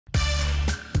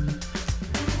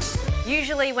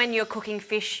Usually when you're cooking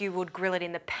fish, you would grill it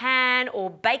in the pan or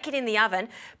bake it in the oven,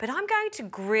 but I'm going to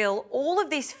grill all of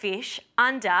this fish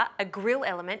under a grill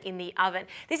element in the oven.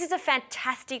 This is a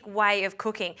fantastic way of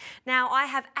cooking. Now I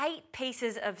have 8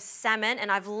 pieces of salmon and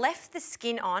I've left the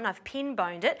skin on, I've pin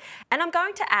boned it, and I'm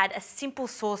going to add a simple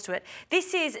sauce to it.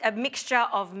 This is a mixture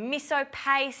of miso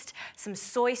paste, some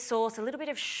soy sauce, a little bit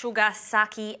of sugar,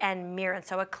 sake and mirin,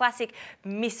 so a classic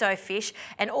miso fish.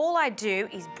 And all I do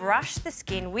is brush the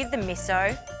skin with the miso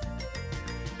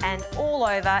and all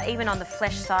over, even on the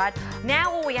flesh side.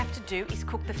 Now all we have to do is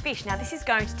cook the fish. Now this is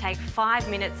going to take 5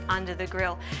 minutes under the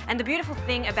grill. And the beautiful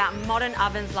thing about modern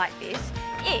ovens like this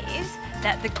is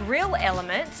that the grill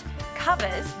element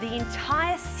covers the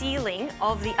entire ceiling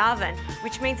of the oven,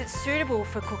 which means it's suitable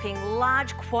for cooking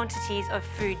large quantities of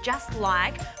food, just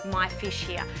like my fish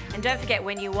here. And don't forget,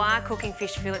 when you are cooking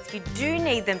fish fillets, you do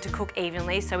need them to cook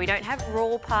evenly, so we don't have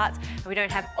raw parts and we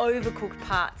don't have overcooked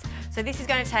parts. So this is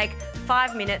going to take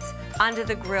 5 minutes under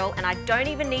the grill, and I don't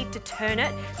even need to turn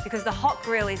it because the hot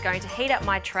grill is going to heat up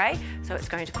my tray, so it's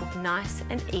going to cook nice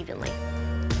and evenly.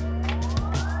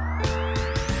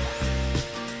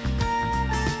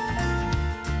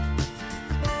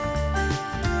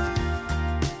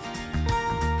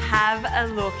 Have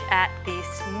a look at this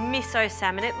miso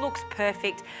salmon. It looks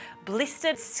perfect.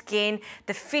 Blistered skin,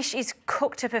 the fish is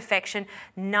cooked to perfection,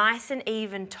 nice and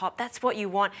even top. That's what you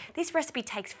want. This recipe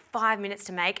takes 5 minutes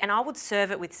to make, and I would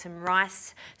serve it with some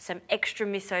rice, some extra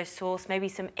miso sauce, maybe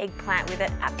some eggplant with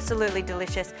it. Absolutely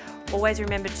delicious. Always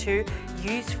remember to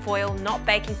use foil, not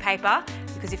baking paper,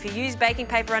 because if you use baking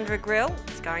paper under a grill,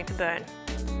 it's going to burn.